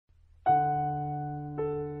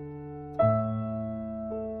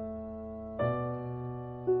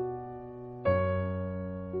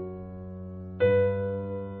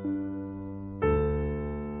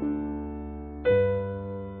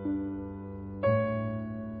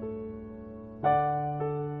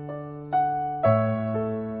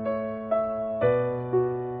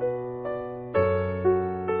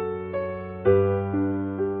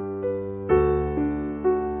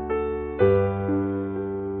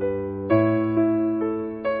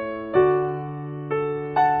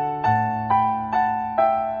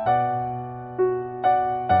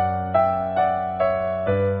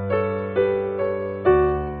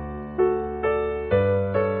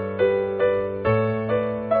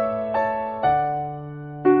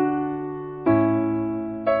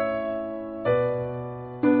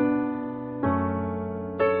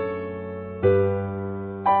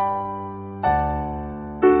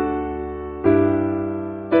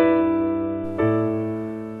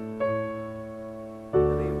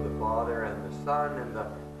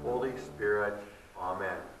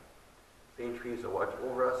Teresa, watch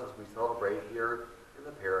over us as we celebrate here in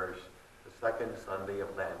the parish the second Sunday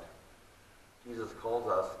of Lent. Jesus calls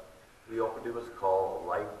us to be open to his call of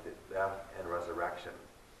life, death, and resurrection.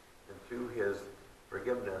 And through his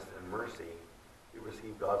forgiveness and mercy, we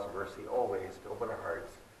receive God's mercy always to open our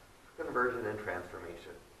hearts to conversion and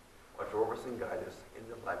transformation. Watch over us and guide us in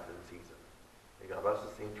the Lenten season. May God bless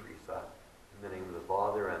us, St. Teresa, in the name of the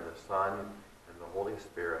Father, and the Son, and the Holy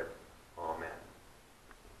Spirit. Amen.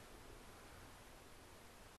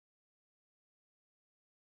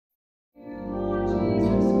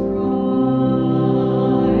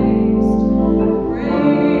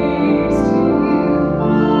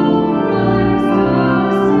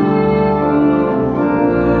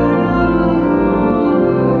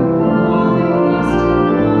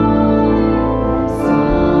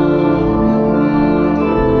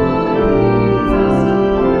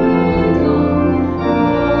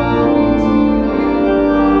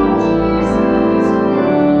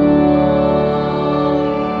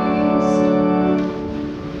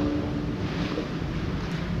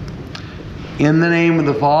 In the name of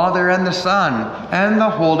the Father, and the Son, and the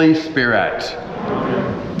Holy Spirit.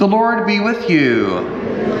 Amen. The Lord be with you.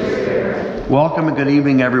 Welcome and good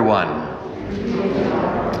evening, everyone.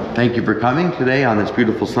 Thank you for coming today on this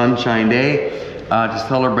beautiful sunshine day to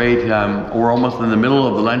celebrate, we're almost in the middle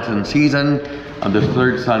of the Lenten season, on the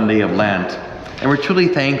third Sunday of Lent. And we're truly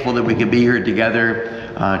thankful that we can be here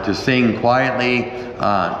together to sing quietly,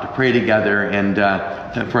 to pray together, and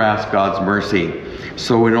to ask God's mercy.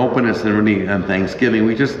 So in openness and really thanksgiving,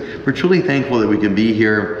 we're truly thankful that we can be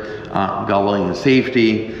here, God in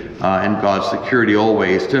safety and God's security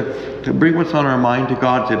always, to bring what's on our mind to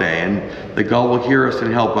God today, and that God will hear us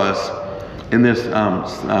and help us in this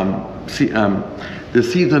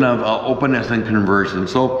this season of openness and conversion.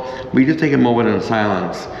 So we just take a moment in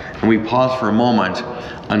silence and we pause for a moment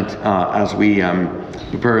as we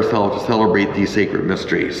prepare ourselves to celebrate these sacred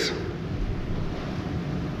mysteries.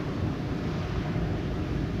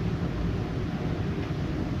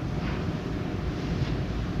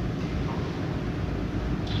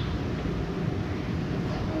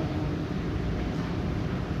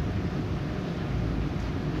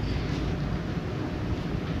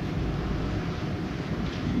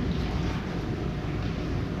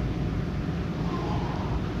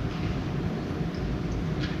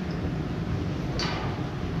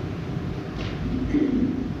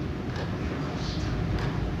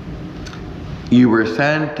 You were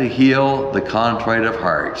sent to heal the contrite of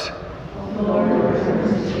heart.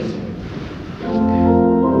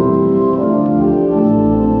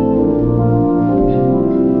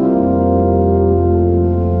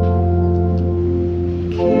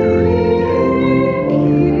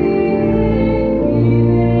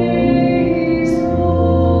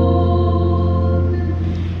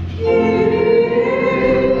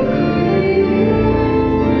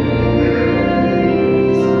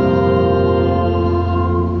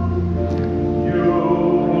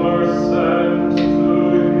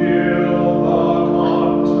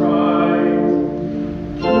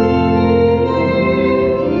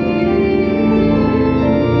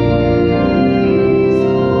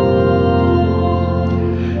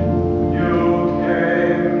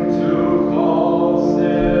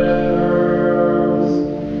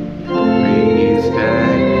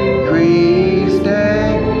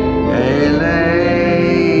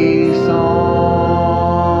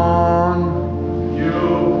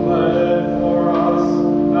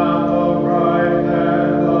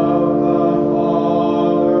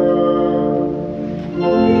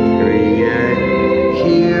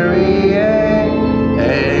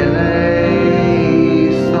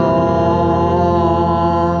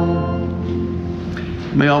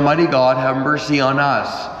 Almighty God, have mercy on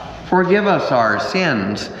us, forgive us our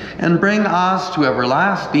sins, and bring us to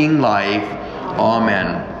everlasting life.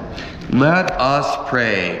 Amen. Let us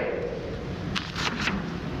pray.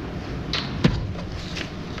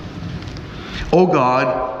 O God,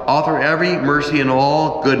 author of every mercy and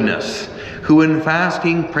all goodness, who in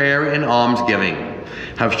fasting, prayer, and almsgiving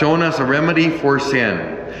have shown us a remedy for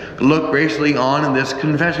sin, look graciously on in this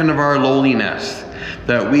confession of our lowliness,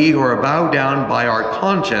 that we who are bowed down by our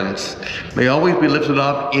conscience may always be lifted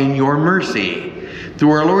up in your mercy. Through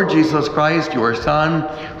our Lord Jesus Christ, your Son,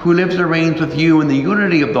 who lives and reigns with you in the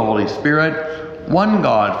unity of the Holy Spirit, one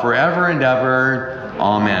God, forever and ever.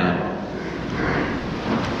 Amen.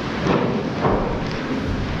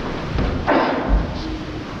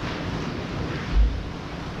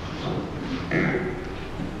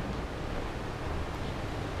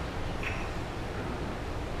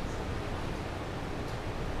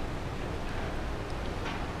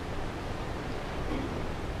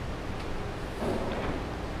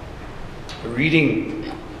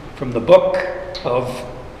 reading from the book of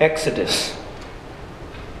Exodus.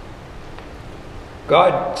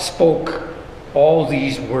 God spoke all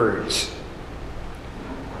these words.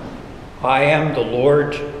 I am the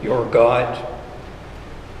Lord your God,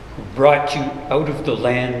 who brought you out of the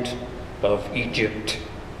land of Egypt,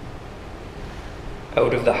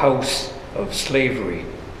 out of the house of slavery.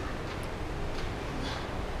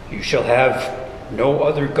 You shall have no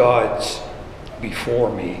other gods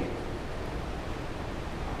before me.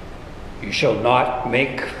 You shall not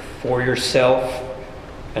make for yourself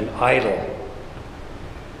an idol,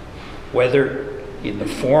 whether in the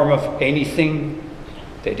form of anything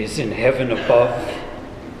that is in heaven above,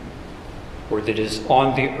 or that is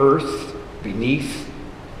on the earth beneath,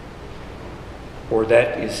 or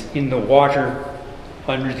that is in the water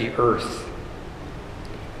under the earth.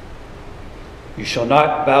 You shall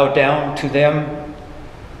not bow down to them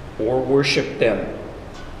or worship them.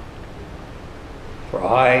 For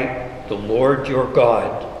I, the Lord your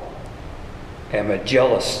God, am a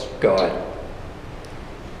jealous God,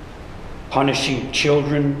 punishing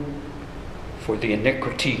children for the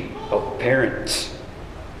iniquity of parents,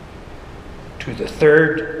 to the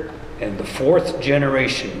third and the fourth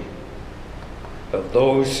generation of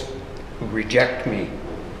those who reject me,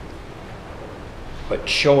 but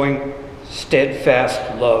showing steadfast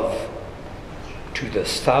love to the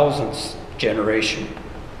thousandth generation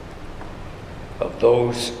of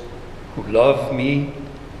those who love me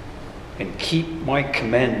and keep my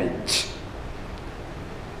commandments.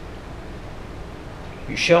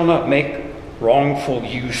 You shall not make wrongful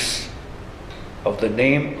use of the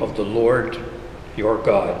name of the Lord your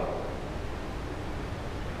God.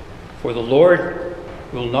 For the Lord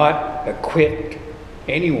will not acquit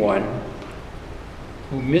anyone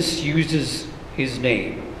who misuses his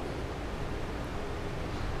name.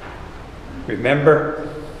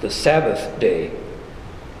 Remember the Sabbath day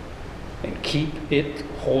and keep it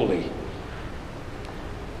holy.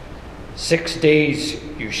 6 days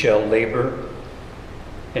you shall labor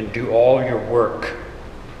and do all your work.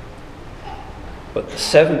 But the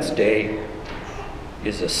seventh day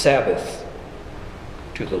is a Sabbath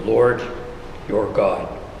to the Lord your God.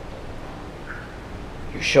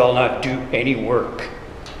 You shall not do any work,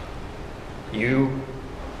 you,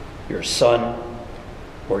 your son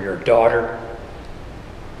or your daughter,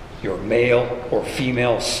 your male or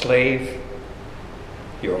female slave,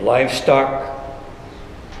 your livestock,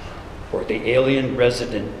 or the alien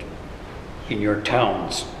resident in your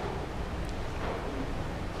towns.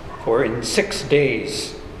 For in 6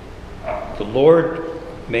 days the Lord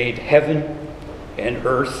made heaven and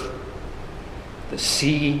earth, the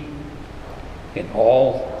sea, and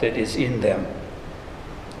all that is in them,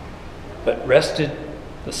 but rested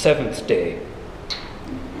the seventh day.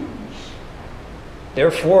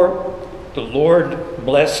 Therefore the Lord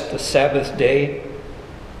blessed the Sabbath day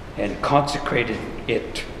and consecrated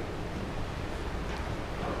it.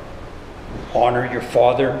 Honor your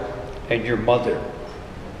father and your mother,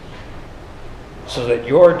 so that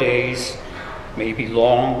your days may be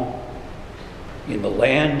long in the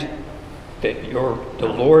land that the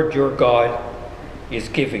Lord your God is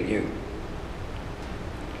giving you.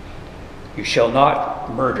 You shall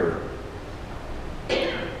not murder.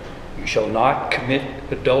 You shall not commit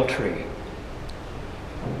adultery.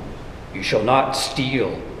 You shall not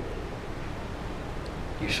steal.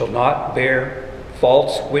 You shall not bear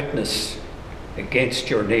false witness against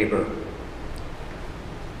your neighbor.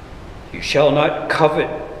 You shall not covet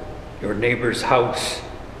your neighbor's house.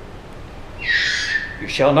 You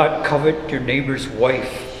shall not covet your neighbor's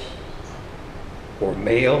wife, or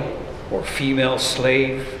male or female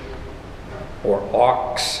slave, or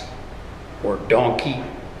ox, or donkey,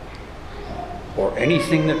 or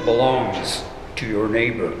anything that belongs to your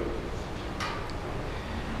neighbor.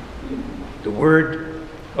 The word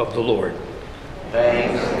of the Lord.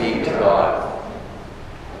 Thanks be to God.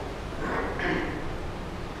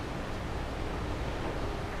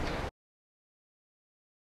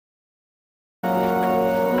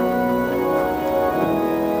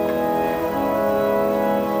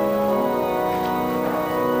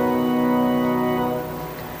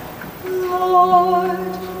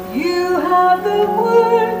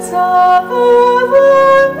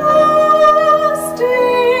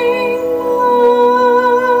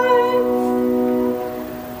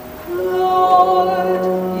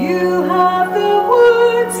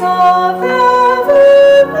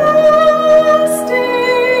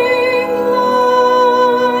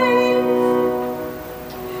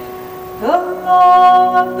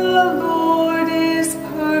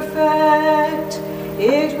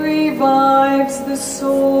 It revives the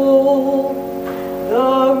soul.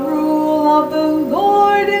 The rule of the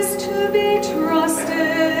Lord is to be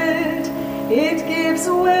trusted. It gives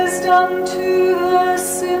wisdom to the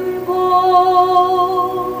simple.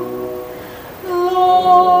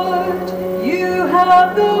 Lord, you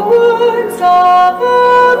have the words of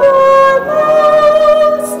everlasting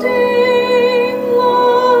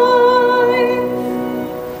life.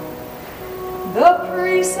 The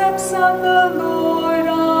precepts of the Lord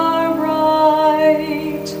are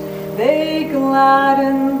right. They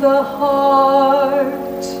gladden the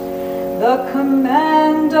heart. The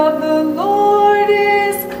command of the Lord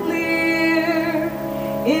is clear.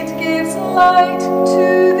 It gives light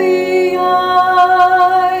to the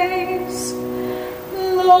eyes.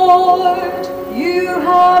 Lord, you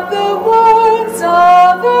have the words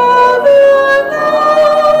of everlasting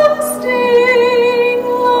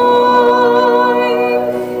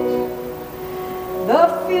life. The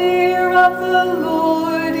fear of the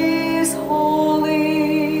Lord is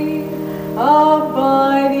holy,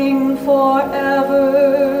 abiding forever.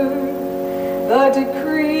 The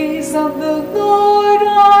decrees of the Lord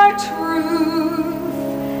are truth,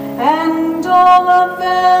 and all of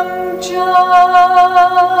them just.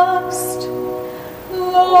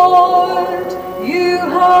 Lord, you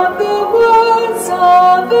have the words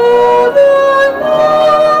of everlasting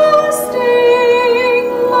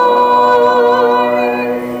life.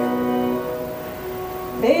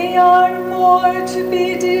 They are more to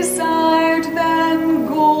be desired than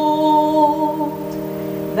gold,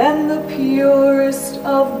 than the purest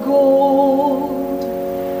of gold,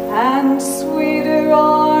 and sweeter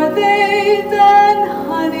are they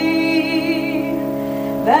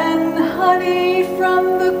than honey from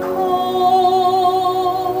the comb.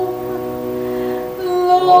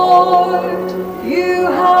 Lord, you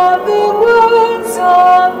have the words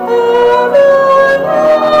of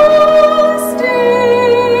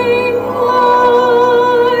everlasting life.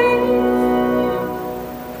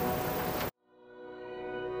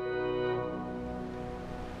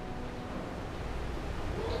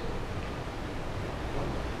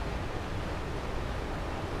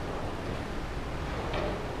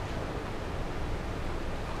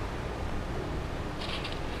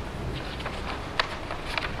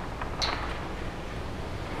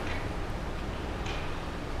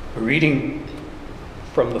 A reading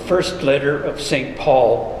from the first letter of St.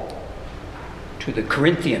 Paul to the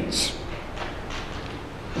Corinthians.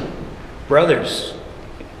 Brothers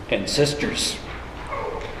and sisters,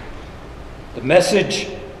 the message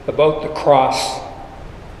about the cross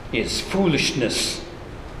is foolishness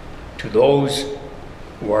to those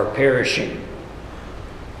who are perishing.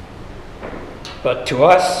 But to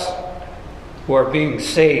us who are being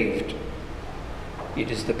saved,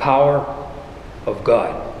 it is the power of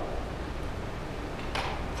God.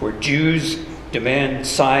 For Jews demand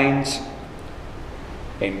signs,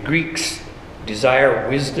 and Greeks desire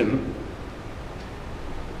wisdom,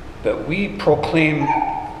 but we proclaim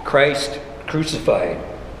Christ crucified,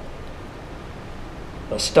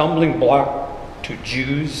 a stumbling block to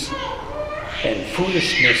Jews and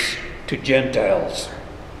foolishness to Gentiles.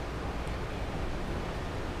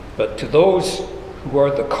 But to those who are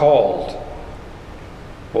the called,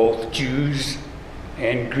 both Jews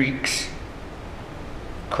and Greeks,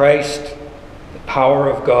 Christ, the power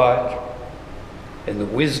of God and the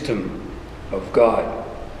wisdom of God.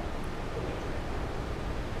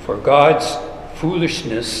 For God's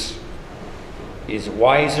foolishness is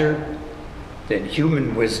wiser than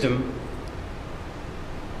human wisdom,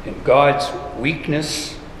 and God's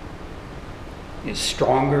weakness is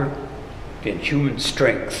stronger than human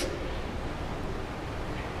strength.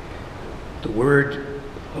 The word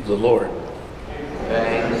of the Lord.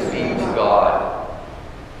 Thanks be to God.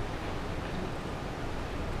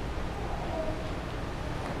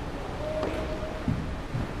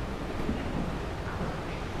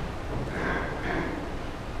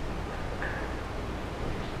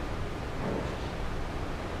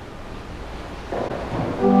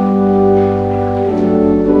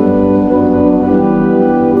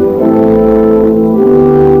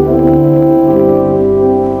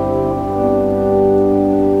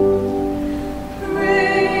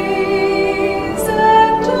 Praise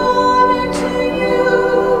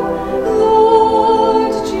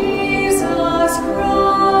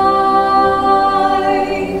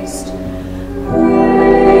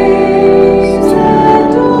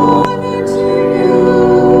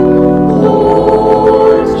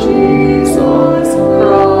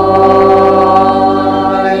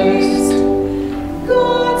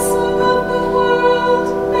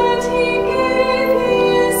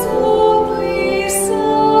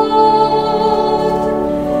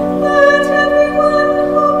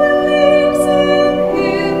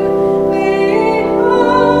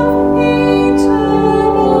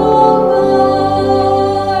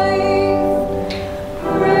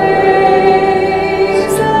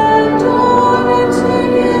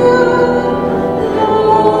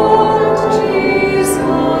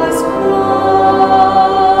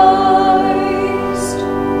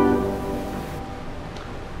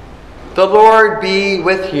The Lord be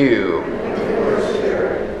with you.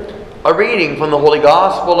 A reading from the Holy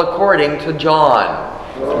Gospel according to John.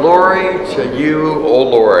 Glory to you, O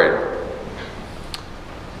Lord.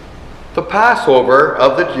 The Passover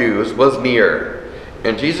of the Jews was near,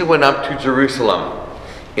 and Jesus went up to Jerusalem.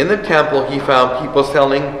 In the temple he found people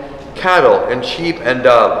selling cattle and sheep and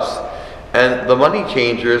doves, and the money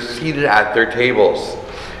changers seated at their tables.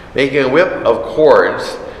 Making a whip of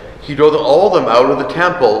cords, he drove all of them out of the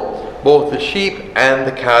temple, both the sheep and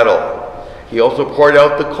the cattle. He also poured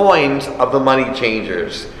out the coins of the money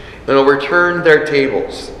changers and overturned their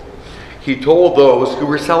tables. He told those who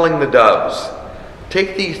were selling the doves,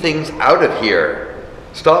 "Take these things out of here.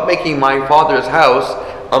 Stop making my Father's house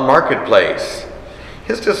a marketplace."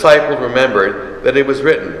 His disciples remembered that it was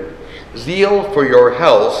written, "Zeal for your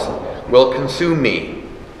house will consume me."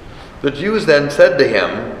 The Jews then said to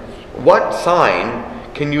him, "What sign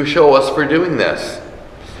can you show us for doing this?"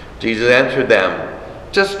 Jesus answered them,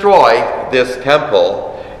 "Destroy this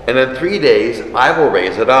temple, and in 3 days I will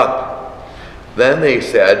raise it up." Then they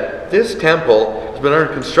said, "This temple has been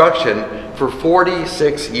under construction for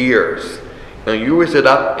 46 years, and you raise it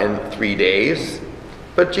up in 3 days?"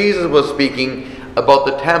 But Jesus was speaking about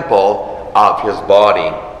the temple of his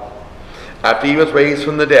body. After he was raised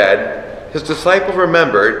from the dead, his disciples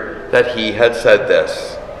remembered that he had said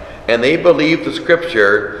this, and they believed the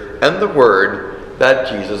scripture and the word that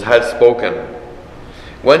Jesus had spoken.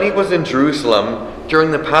 When he was in Jerusalem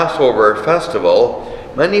during the Passover festival,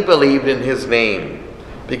 many believed in his name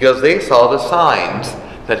because they saw the signs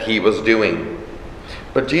that he was doing.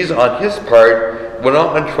 But Jesus, on his part, would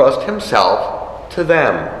not entrust himself to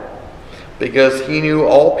them because he knew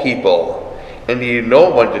all people and he needed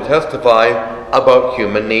no one to testify about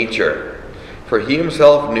human nature, for he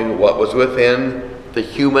himself knew what was within the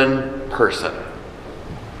human person.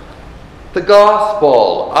 The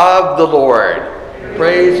Gospel of the Lord.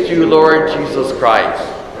 Praise to you, Lord Jesus Christ.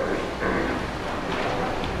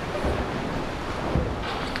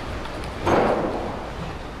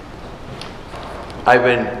 I've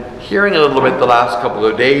been hearing a little bit the last couple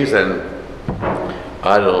of days, and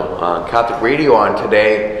I don't know, Catholic radio on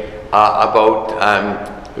today about, a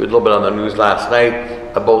little bit on the news last night,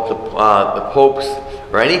 about the Pope's,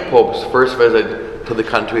 or any Pope's first visit to the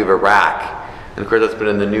country of Iraq. And of course that's been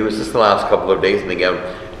in the news just the last couple of days, and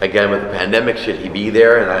again with the pandemic, should he be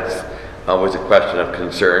there? And that's always a question of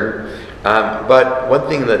concern. But one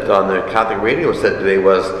thing that on the Catholic radio said today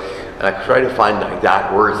was, and I tried to find the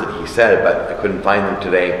exact words that he said, but I couldn't find them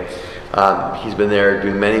today. He's been there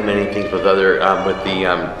doing many things with other, with the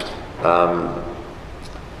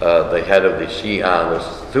head of the Shia, the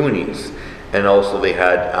Sunnis, and also they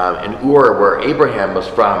had in Ur, where Abraham was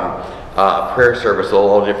from, a prayer service,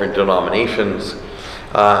 all different denominations.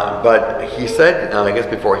 But he said, I guess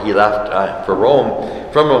before he left from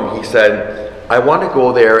Rome, he said, "I want to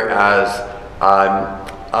go there as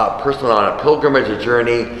a person on a pilgrimage, a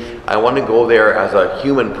journey. I want to go there as a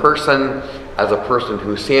human person, as a person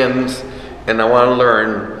who sins, and I want to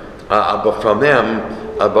learn from them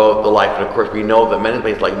about the life." And of course, we know that many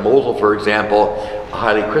places like Mosul, for example, a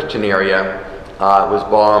highly Christian area, was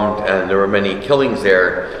bombed, and there were many killings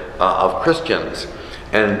there of Christians.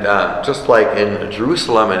 And just like in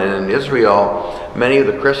Jerusalem and in Israel, many of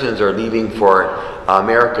the Christians are leaving for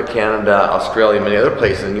America, Canada, Australia, many other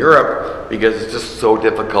places in Europe, because it's just so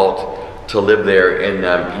difficult to live there in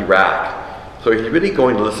Iraq. So he's really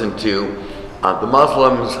going to listen to the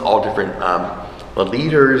Muslims, all different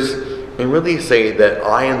leaders, and really say that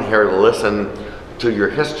I am here to listen to your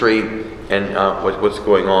history and what's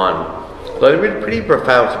going on. So it's really pretty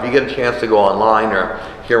profound. So if you get a chance to go online or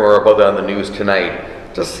hear more about that on the news tonight,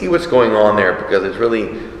 just see what's going on there, because it's really,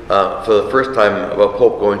 for the first time, about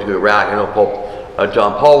Pope going to Iraq. I know Pope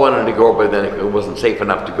John Paul wanted to go, but then it wasn't safe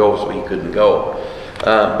enough to go, so he couldn't go.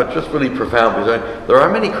 But just really profound, because there are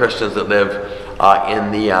many Christians that live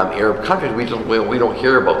in the Arab countries. We don't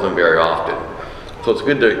hear about them very often. So it's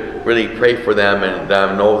good to really pray for them and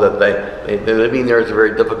know that they living there is a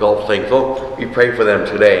very difficult thing. So we pray for them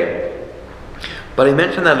today. But I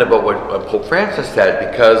mentioned that about what Pope Francis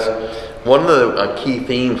said, because one of the key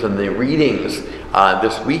themes in the readings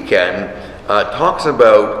this weekend talks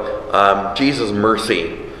about Jesus'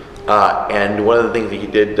 mercy. And one of the things that he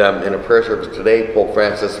did in a prayer service today, Pope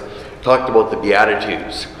Francis talked about the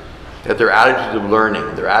Beatitudes, that they're attitudes of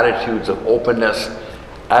learning, they're attitudes of openness,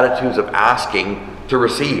 attitudes of asking to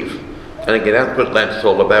receive. And again, that's what Lent is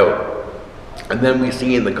all about. And then we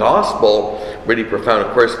see in the Gospel, really profound,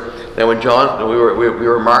 of course. Now in John, we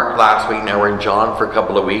were Mark last week, now we're in John for a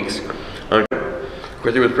couple of weeks. Of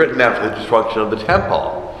course, it was written after the destruction of the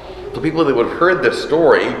temple. So people that would have heard this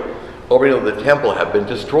story already know the temple had been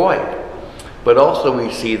destroyed. But also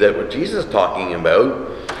we see that what Jesus is talking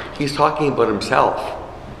about, he's talking about himself,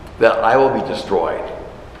 that I will be destroyed,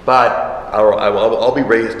 but I'll be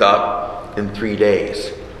raised up in 3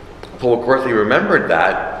 days. So of course we remembered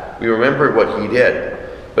that. We remembered what he did.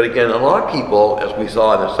 But again, a lot of people, as we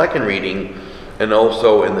saw in the second reading, and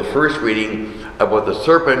also in the first reading about the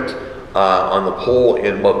serpent on the pole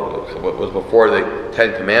in what was before the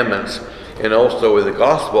Ten Commandments, and also in the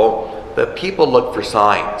gospel, that people look for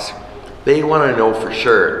signs. They want to know for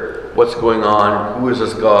sure what's going on, who is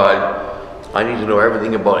this God. I need to know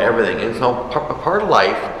everything about everything. And so part of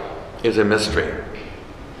life is a mystery.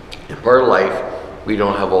 And part of life, we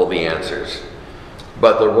don't have all the answers.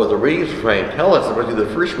 But what the readings were trying to tell us, especially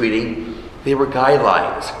the first reading, they were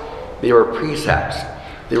guidelines. They were precepts.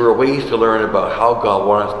 They were ways to learn about how God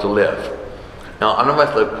wants us to live. Now, none of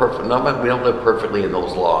us live perfect. We don't live perfectly in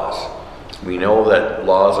those laws. We know that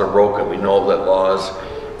laws are broken. We know that laws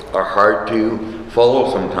are hard to follow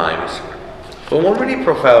sometimes. But one really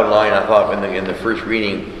profound line I thought in the first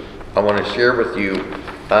reading I want to share with you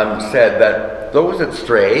said that those that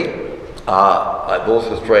stray,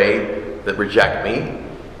 that reject me,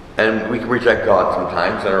 and we can reject God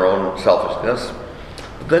sometimes in our own selfishness.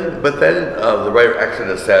 But then the writer of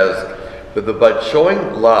Exodus says, but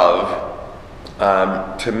showing love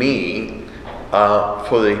to me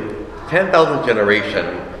for the 10,000th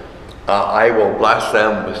generation, I will bless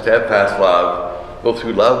them with steadfast love, those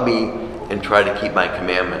who love me and try to keep my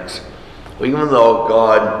commandments. Well, even though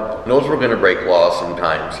God knows we're going to break laws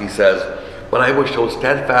sometimes, he says, but I will show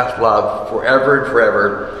steadfast love forever and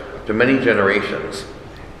forever to many generations.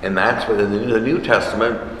 And that's what in the New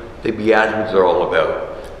Testament, the Beatitudes are all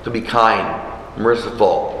about. To be kind,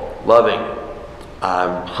 merciful, loving,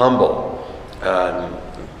 humble,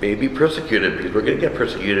 maybe persecuted, because we're going to get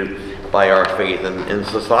persecuted by our faith in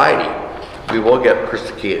society. We will get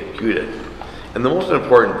persecuted. And the most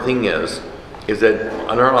important thing is that an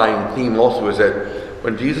underlying theme also is that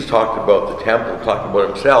when Jesus talked about the temple, talked about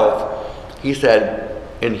himself, he said,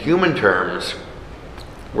 in human terms,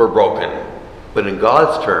 we're broken. But in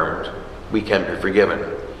God's terms, we can be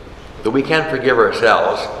forgiven. Though we can't forgive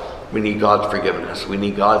ourselves, we need God's forgiveness. We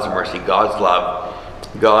need God's mercy, God's love,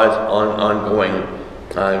 God's ongoing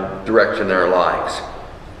direction in our lives.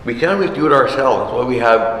 We can't always do it ourselves. That's why we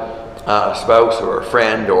have a spouse or a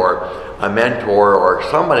friend or a mentor or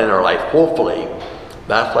someone in our life, hopefully.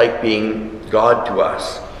 That's like being God to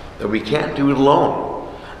us. That we can't do it alone.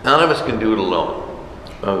 None of us can do it alone.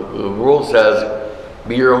 The world says,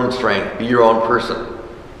 be your own strength, be your own person.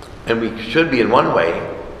 And we should be in one way,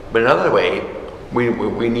 but another way,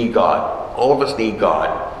 we need God. All of us need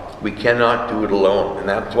God. We cannot do it alone. And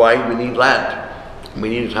that's why we need Lent. We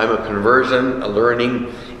need a time of conversion, a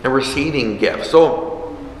learning, and receiving gifts.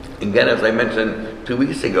 So, again, as I mentioned 2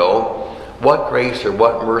 weeks ago, what grace or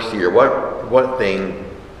what mercy or what thing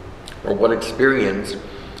or what experience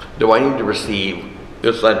do I need to receive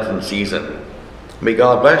this Lenten season? May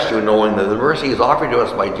God bless you, knowing that the mercy is offered to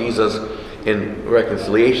us by Jesus in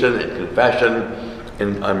reconciliation, in confession,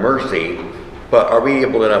 in mercy. But are we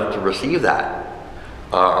able enough to receive that?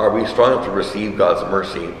 Are we strong enough to receive God's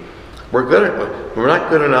mercy? We're not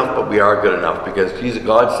good enough, but we are good enough, because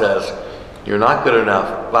God says, you're not good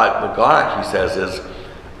enough. But what God actually says is,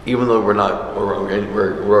 even though we're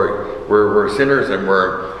sinners and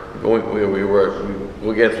we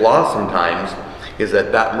go against law sometimes, is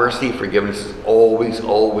that mercy, forgiveness is always,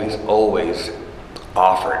 always, always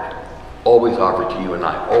offered. Always offered to you and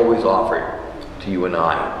I. Always offered to you and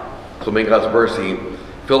I. So may God's mercy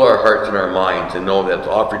fill our hearts and our minds, and know that it's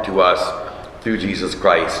offered to us through Jesus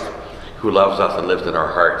Christ, who loves us and lives in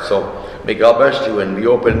our hearts. So may God bless you, and be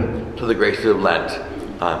open to the grace of Lent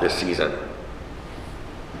this season.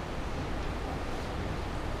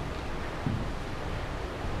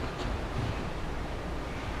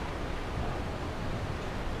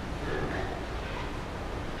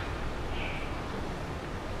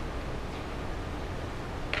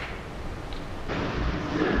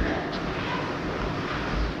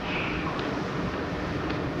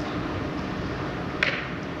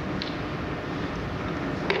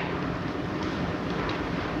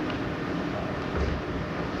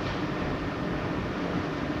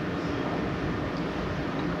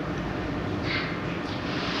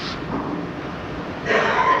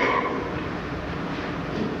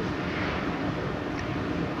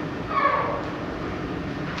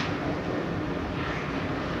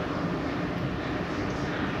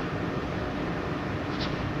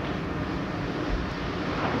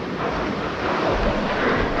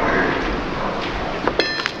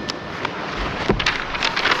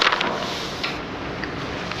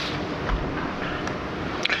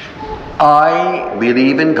 I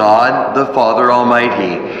believe in God, the Father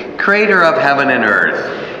Almighty, creator of heaven and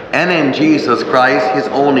earth, and in Jesus Christ, his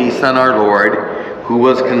only Son, our Lord, who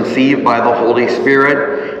was conceived by the Holy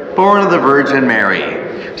Spirit, born of the Virgin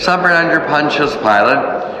Mary, suffered under Pontius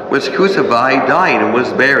Pilate, was crucified, died, and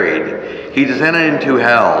was buried. He descended into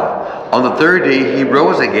hell. On the third day he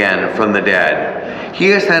rose again from the dead.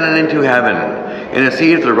 He ascended into heaven, and is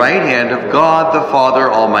seated at the right hand of God the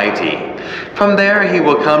Father Almighty. From there he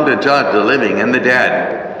will come to judge the living and the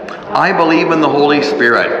dead. I believe in the Holy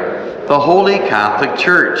Spirit, the Holy Catholic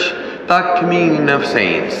Church, the communion of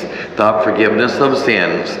saints, the forgiveness of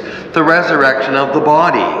sins, the resurrection of the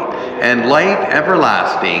body, and life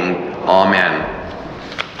everlasting. Amen.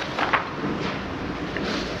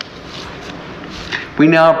 We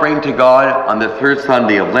now bring to God on the third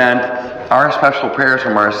Sunday of Lent our special prayers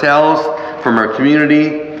from ourselves, from our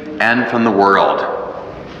community, and from the world.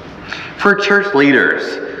 For church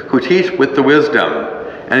leaders who teach with the wisdom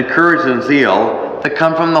and courage and zeal that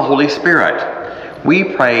come from the Holy Spirit, we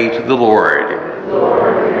pray to the Lord.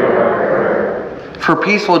 For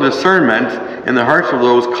peaceful discernment in the hearts of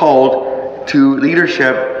those called to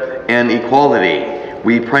leadership and equality,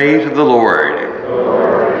 we pray to the Lord.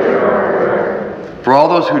 For all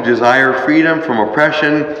those who desire freedom from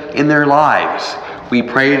oppression in their lives, we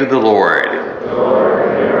pray to the Lord.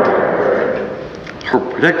 For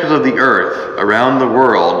protectors of the earth around the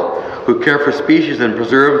world, who care for species and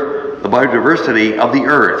preserve the biodiversity of the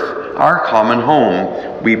earth, our common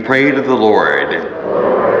home, we pray to the Lord.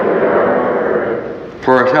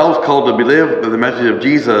 For ourselves called to live with the message of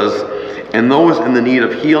Jesus, and those in the need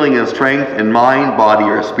of healing and strength in mind, body,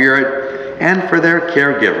 or spirit, and for their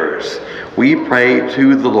caregivers, we pray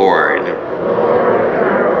to the Lord.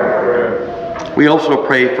 We also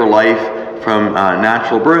pray for life from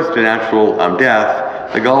natural birth to natural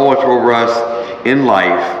death, the God watch over us in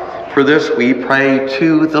life. For this we pray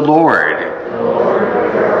to the Lord.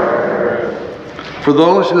 For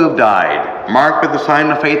those who have died, marked with the sign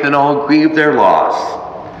of faith and all grieve their loss,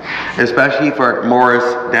 especially for Morris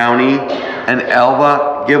Downey and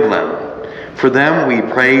Alva Givlin. For them we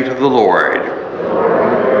pray to the Lord.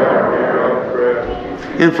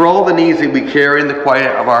 And for all the needs that we carry in the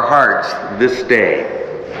quiet of our hearts this day.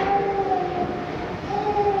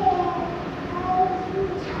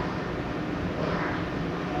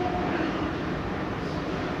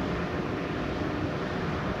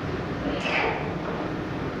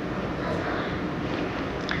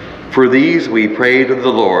 For these we pray to the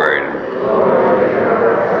Lord.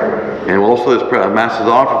 And also this Mass is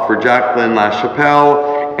offered for Jacqueline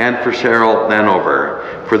LaChapelle and for Cheryl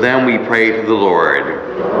Lanover. For them we pray to the Lord.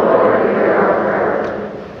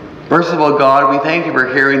 Merciful God, we thank you for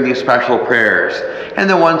hearing these special prayers and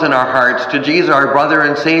the ones in our hearts to Jesus, our brother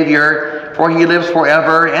and Savior, for he lives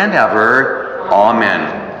forever and ever.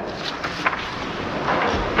 Amen.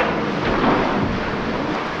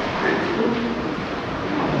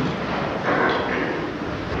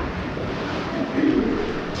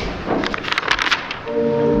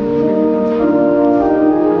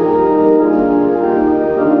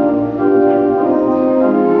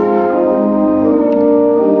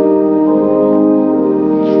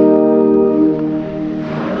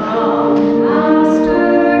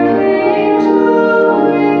 Master came to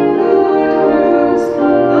bring good news.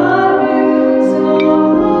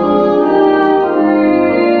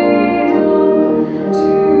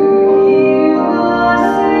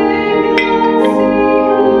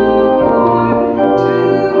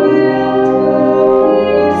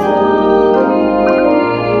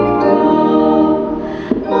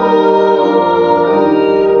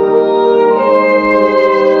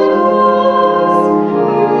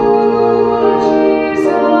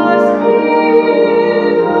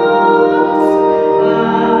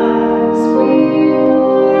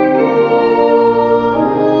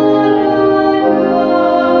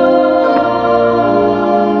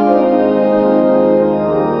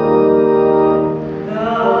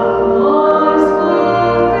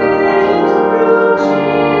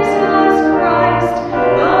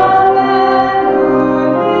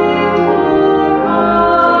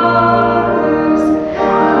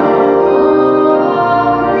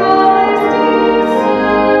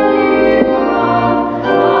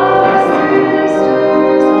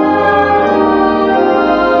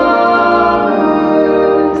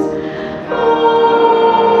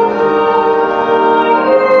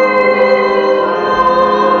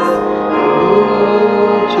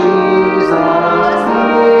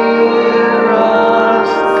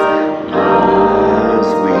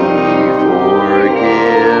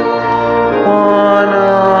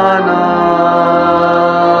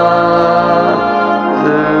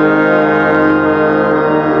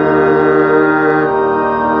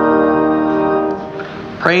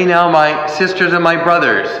 now, my sisters and my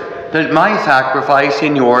brothers, that my sacrifice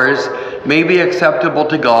and yours may be acceptable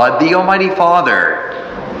to God, the Almighty Father.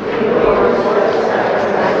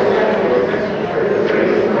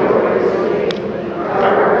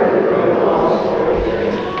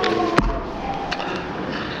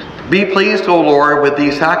 Be pleased, O Lord, with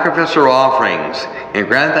these sacrificial offerings, and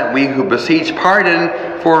grant that we who beseech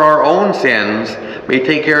pardon for our own sins may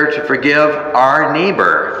take care to forgive our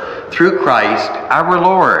neighbor, through Christ our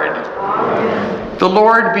Lord. Amen. The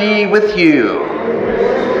Lord be with you.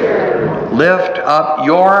 Lift up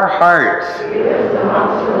your hearts.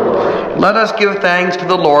 Let us give thanks to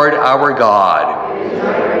the Lord our God.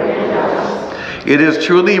 It is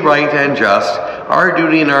truly right and just, our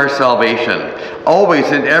duty and our salvation, always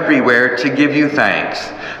and everywhere to give you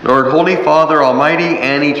thanks, Lord, Holy Father, Almighty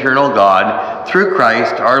and eternal God, through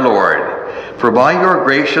Christ our Lord. For by your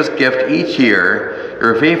gracious gift each year,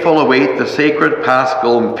 your faithful await the sacred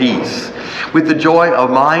Paschal feasts, with the joy of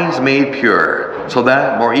minds made pure, so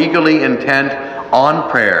that, more eagerly intent on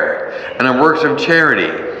prayer and on works of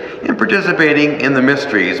charity, in participating in the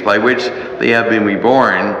mysteries by which they have been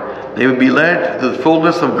reborn, they would be led to the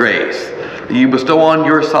fullness of grace that you bestow on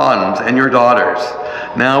your sons and your daughters,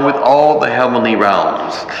 now with all the heavenly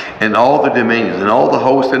realms, and all the dominions, and all the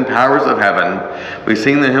hosts and powers of heaven. We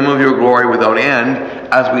sing the hymn of your glory without end,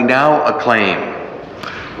 as we now acclaim.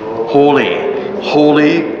 Holy,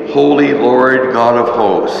 holy, holy Lord God of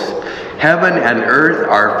hosts, heaven and earth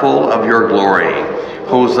are full of your glory.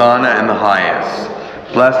 Hosanna in the highest.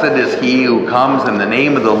 Blessed is he who comes in the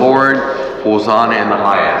name of the Lord. Hosanna in the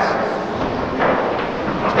highest.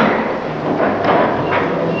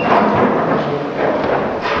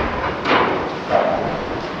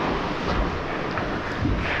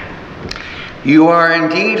 You are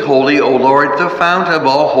indeed holy, O Lord, the fount of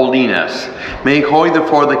all holiness. Make holy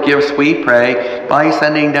therefore the gifts, we pray, by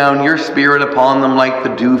sending down your Spirit upon them like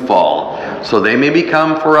the dewfall, so they may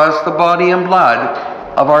become for us the body and blood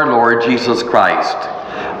of our Lord Jesus Christ.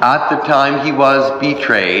 At the time he was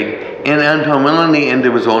betrayed, and entered willingly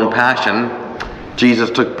into his own passion,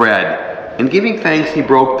 Jesus took bread, and giving thanks he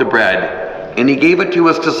broke the bread, and he gave it to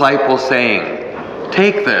his disciples, saying,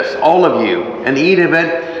 "Take this, all of you, and eat of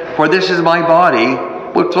it, for this is my body,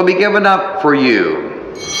 which will be given up for you."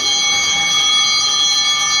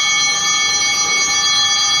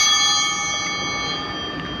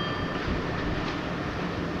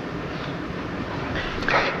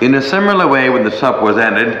 In a similar way, when the supper was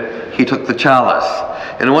ended, he took the chalice,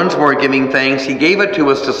 and once more giving thanks, he gave it to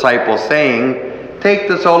his disciples, saying, "Take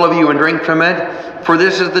this, all of you, and drink from it, for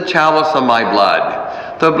this is the chalice of my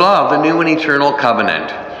blood, the blood of the new and eternal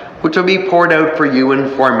covenant, which will be poured out for you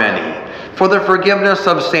and for many, for the forgiveness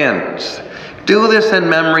of sins. Do this in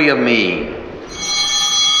memory of me."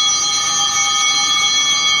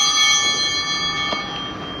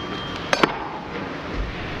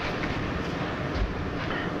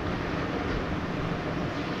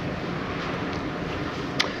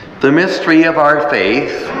 The mystery of our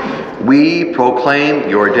faith, we proclaim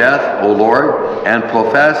your death, O Lord, and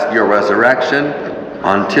profess your resurrection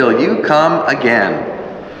until you come again.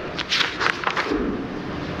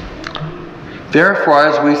 Therefore,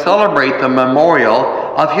 as we celebrate the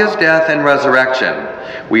memorial of his death and resurrection,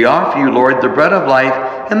 we offer you, Lord, the bread of life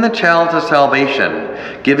and the chalice of salvation,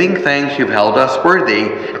 giving thanks you've held us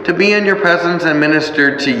worthy to be in your presence and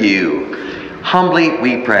minister to you. Humbly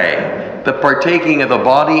we pray, that partaking of the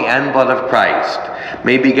body and blood of Christ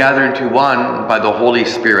may be gathered into one by the Holy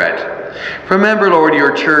Spirit. Remember, Lord,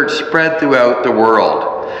 your church spread throughout the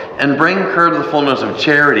world, and bring her to the fullness of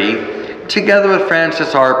charity, together with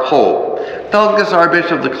Francis our Pope, Douglas our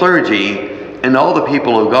Bishop of the clergy, and all the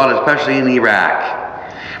people of God, especially in Iraq.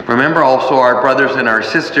 Remember also our brothers and our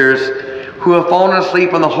sisters who have fallen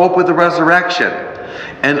asleep in the hope of the resurrection,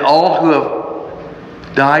 and all who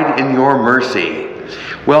have died in your mercy.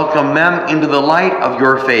 Welcome them into the light of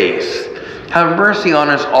your face. Have mercy on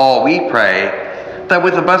us all, we pray, that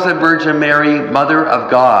with the Blessed Virgin Mary, Mother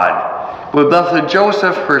of God, with Blessed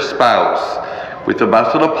Joseph, her spouse, with the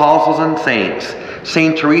blessed apostles and saints,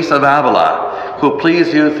 Saint Teresa of Avila, who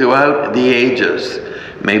please you throughout the ages,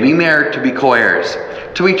 may we merit to be co-heirs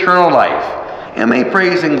to eternal life, and may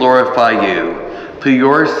praise and glorify you through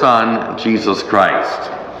your Son, Jesus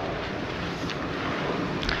Christ.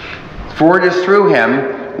 For it is through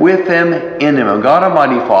him, with him, in him, and God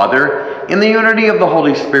Almighty Father, in the unity of the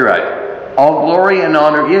Holy Spirit, all glory and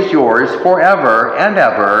honor is yours forever and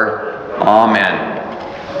ever. Amen.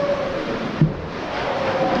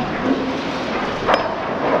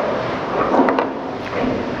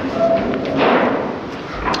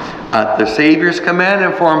 At the Savior's command,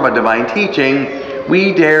 informed by divine teaching,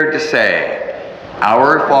 we dare to say,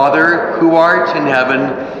 Our Father, who art in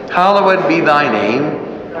heaven, hallowed be thy name.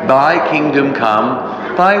 Thy kingdom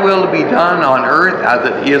come, thy will be done on earth as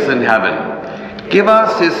it is in heaven. Give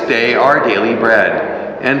us this day our daily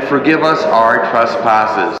bread, and forgive us our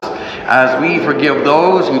trespasses, as we forgive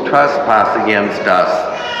those who trespass against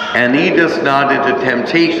us. And lead us not into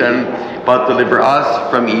temptation, but deliver us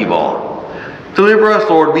from evil. Deliver us,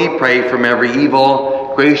 Lord, we pray, from every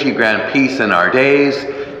evil. Graciously grant peace in our days,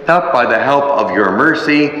 that by the help of your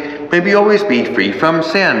mercy may we always be free from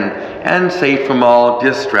sin and safe from all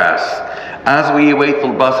distress, as we await the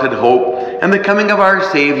blessed hope and the coming of our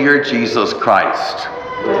Savior, Jesus Christ.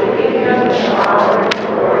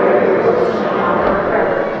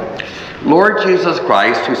 Lord Jesus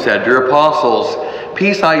Christ, who said to your apostles,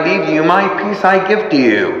 Peace I leave you, my peace I give to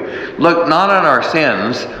you. Look not on our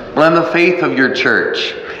sins, but on the faith of your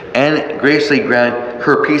church, and graciously grant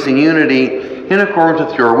her peace and unity in accordance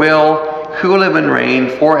with your will, who live and reign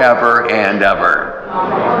forever and ever.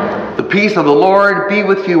 Amen. The peace of the Lord be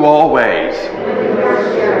with you always.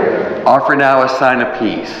 Offer now a sign of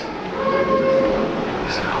peace.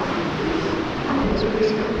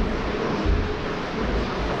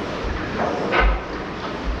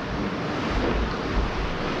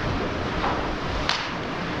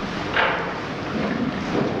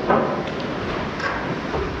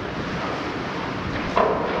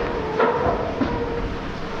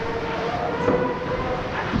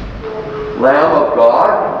 Lamb of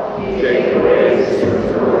God, you take away the sins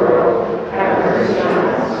of the world, have mercy on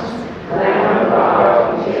us. Lamb of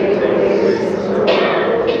God, you take away the sins of the world,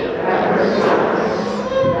 have mercy on us.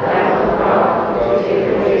 Lamb of God, you take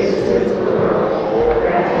away the sins of the world,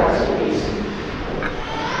 grant us peace.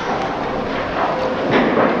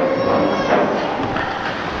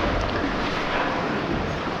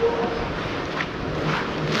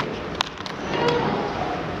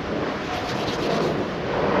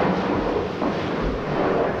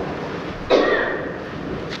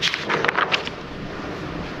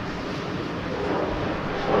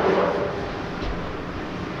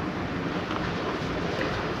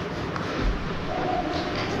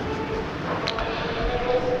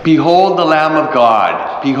 Behold the Lamb of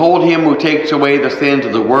God. Behold him who takes away the sins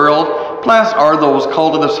of the world. Blessed are those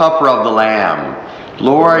called to the supper of the Lamb.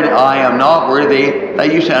 Lord, I am not worthy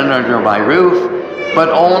that you should enter under my roof, but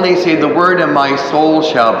only say the word and my soul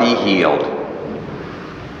shall be healed.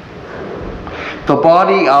 The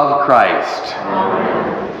body of Christ. Amen.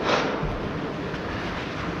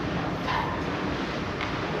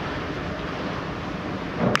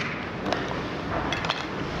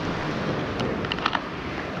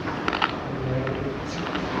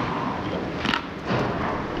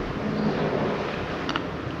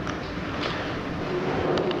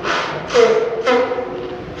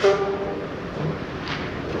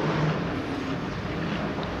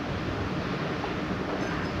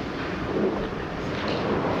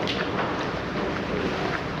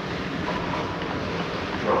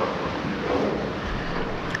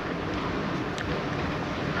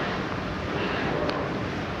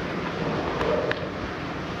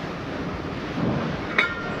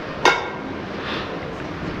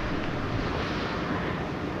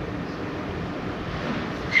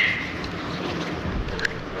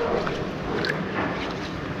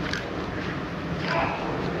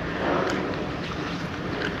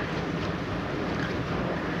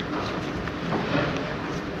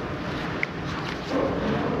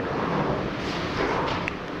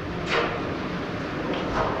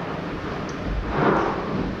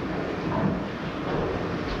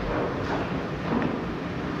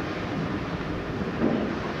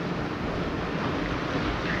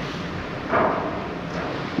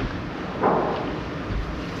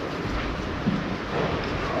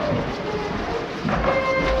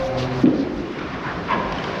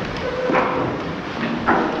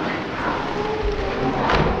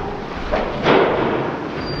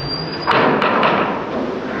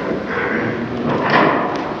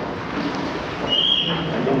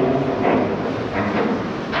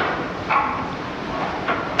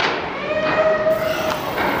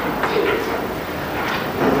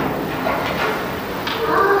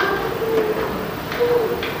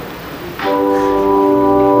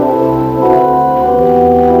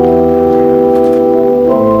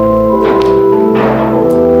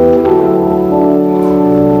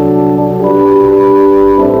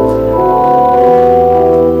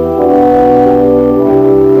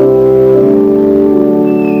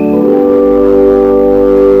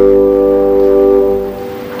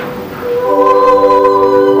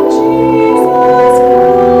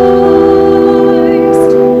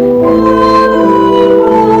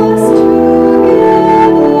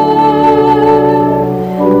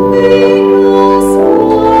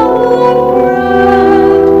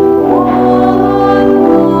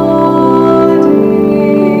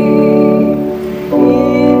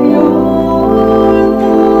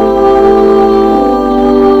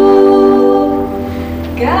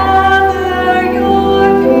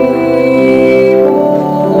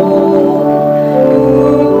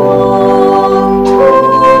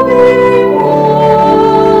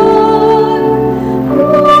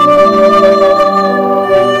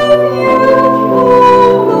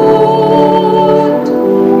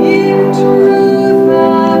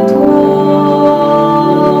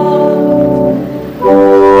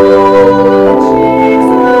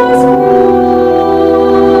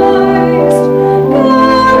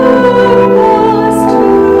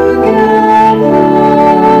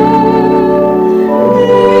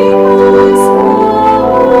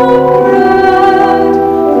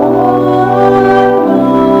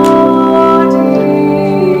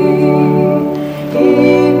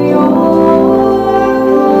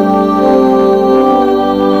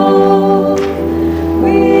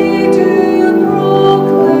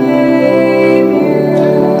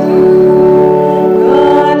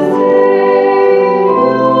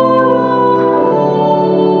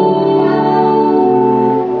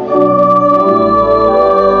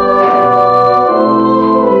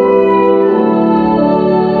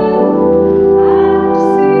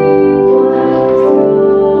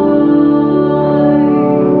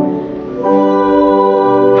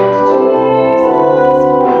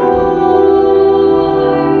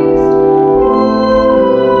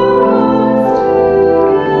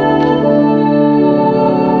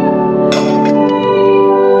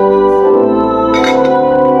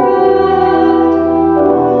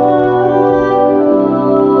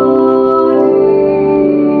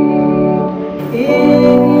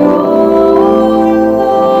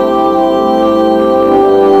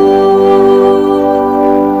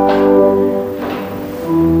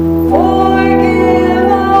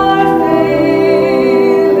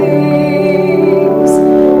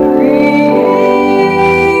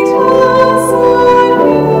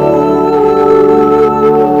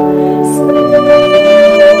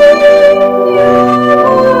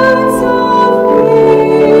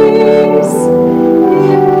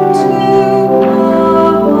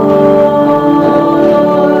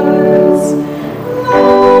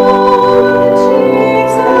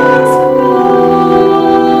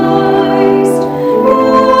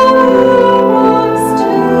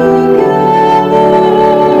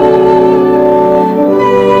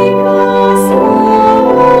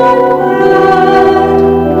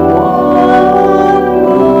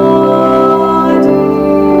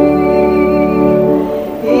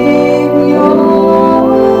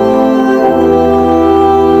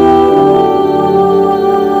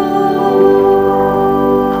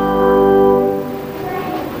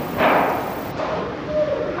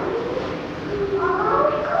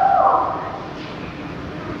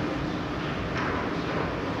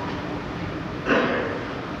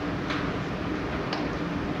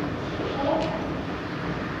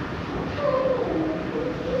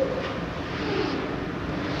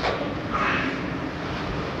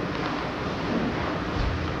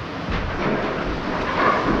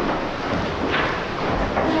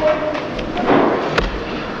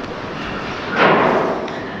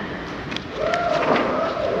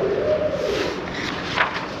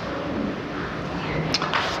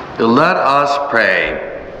 Let us pray.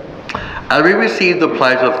 As we receive the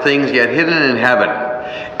pledge of things yet hidden in heaven,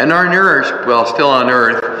 and are nourished while still on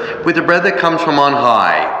earth with the bread that comes from on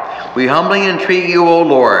high, we humbly entreat you, O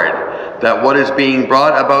Lord, that what is being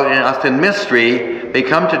brought about in us in mystery may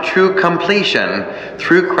come to true completion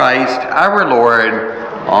through Christ our Lord.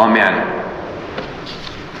 Amen.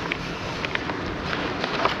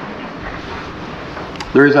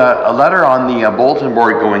 There's a letter on the bulletin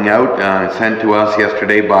board going out, sent to us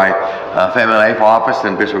yesterday by Family Life Office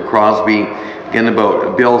and Bishop Crosby, again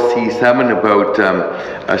about Bill C7 about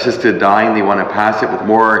assisted dying. They want to pass it with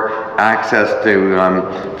more access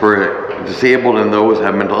to for disabled and those who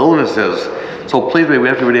have mental illnesses. So please, we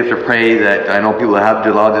have to pray that I know people have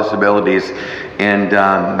a lot of disabilities, and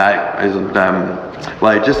that is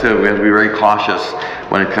well, just we have to be very cautious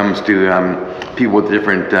when it comes to people with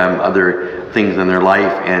different other things in their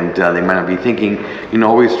life, and they might not be thinking,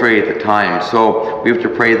 always straight at the time. So we have to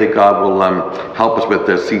pray that God will help us with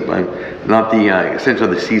this, not the extension of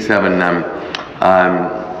the C7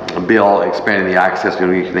 bill expanding the access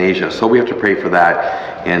to euthanasia. So we have to pray for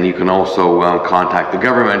that, and you can also contact the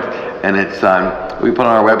government, and it's we put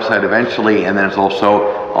on our website eventually, and then it's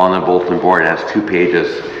also on the bulletin board. It has 2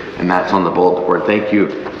 pages, and that's on the bulletin board. Thank you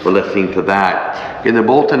for listening to that. And the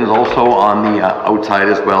bulletin is also on the outside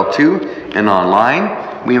as well too, and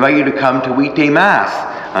online. We invite you to come to weekday Mass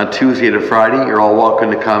on Tuesday to Friday. You're all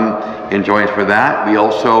welcome to come and join us for that. We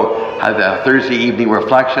also have a Thursday evening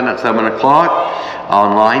reflection at 7 o'clock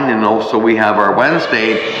online, and also we have our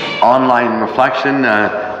Wednesday online reflection.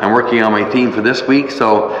 I'm working on my theme for this week,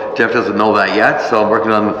 so Jeff doesn't know that yet, so I'm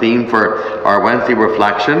working on the theme for our Wednesday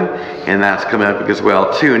reflection, and that's coming up as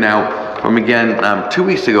well too. Now, from again 2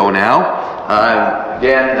 weeks ago now, I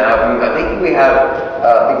think we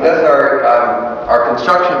have, because our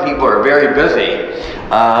construction people are very busy,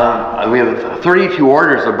 we have 32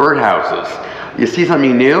 orders of birdhouses. You see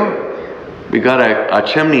something new? We got a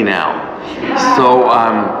chimney now. So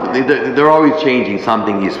they're always changing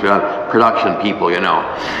something, these production people,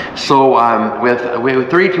 So we have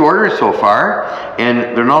 32 orders so far,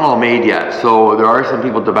 and they're not all made yet. So there are some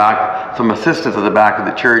people at the back, some assistants at the back of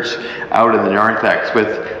the church out in the narthex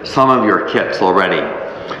with some of your kits already.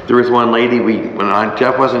 There was one lady,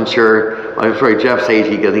 Jeff wasn't sure, I'm sorry, Jeff's age,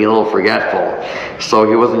 he's getting a little forgetful, so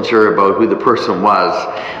he wasn't sure about who the person was.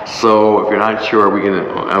 So if you're not sure, we can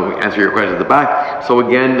answer your question at the back. So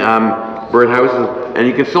again, birdhouses, and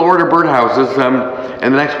you can still order birdhouses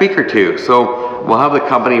in the next week or 2. So we'll have the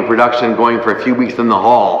company production going for a few weeks in the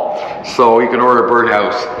hall, so you can order a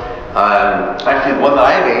birdhouse. Actually, the one that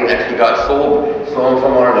I made actually got sold, someone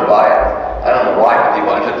wanted to buy it. I don't know why, but they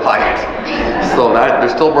wanted to buy it. So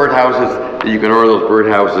there's still birdhouses that you can order those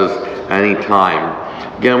birdhouses anytime.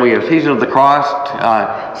 Again, we have Season of the Cross,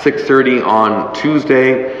 6:30 on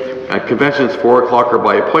Tuesday. Convention's 4 o'clock or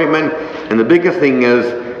by appointment. And the biggest thing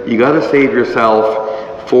is you got to save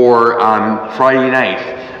yourself for Friday night,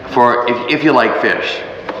 for if you like fish,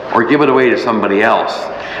 or give it away to somebody else.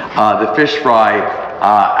 The fish fry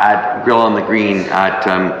at Grill on the Green at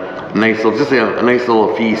a nice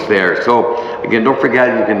little feast there. So again, don't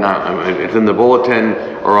forget, you can it's in the bulletin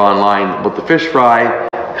or online. But the fish fry,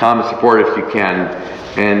 come and support if you can.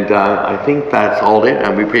 And I think that's all it.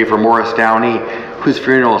 And we pray for Morris Downey, whose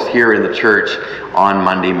funeral is here in the church on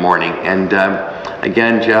Monday morning. And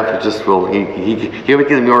again, Jeff just will he will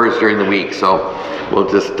give me orders during the week, so we'll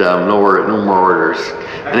just no more orders.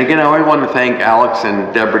 And again, I always want to thank Alex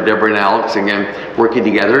and Deborah and Alex again working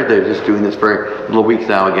together. They're just doing this for little weeks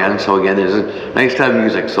now again. So again, it's nice to have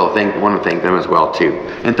music. So I want to thank them as well too.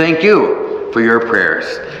 And thank you for your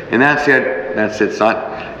prayers. And that's it. That's it.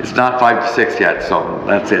 It's not 5 to 6 yet, so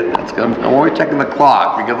that's it. I'm always checking the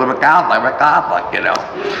clock because I'm a Catholic,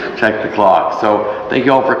 Check the clock. So thank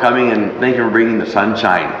you all for coming, and thank you for bringing the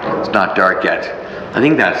sunshine. It's not dark yet. I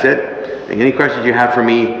think that's it. Any questions you have for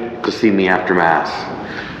me, just see me after Mass.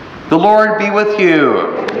 The Lord be with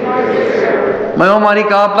you. May Almighty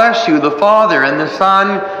God bless you, the Father and the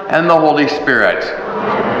Son and the Holy Spirit.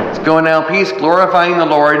 Let's go now in peace, glorifying the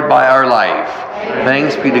Lord by our life.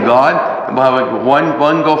 Thanks be to God. We'll have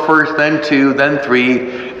one go first, then 2, then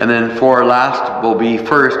 3, and then 4 last will be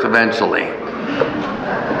first eventually.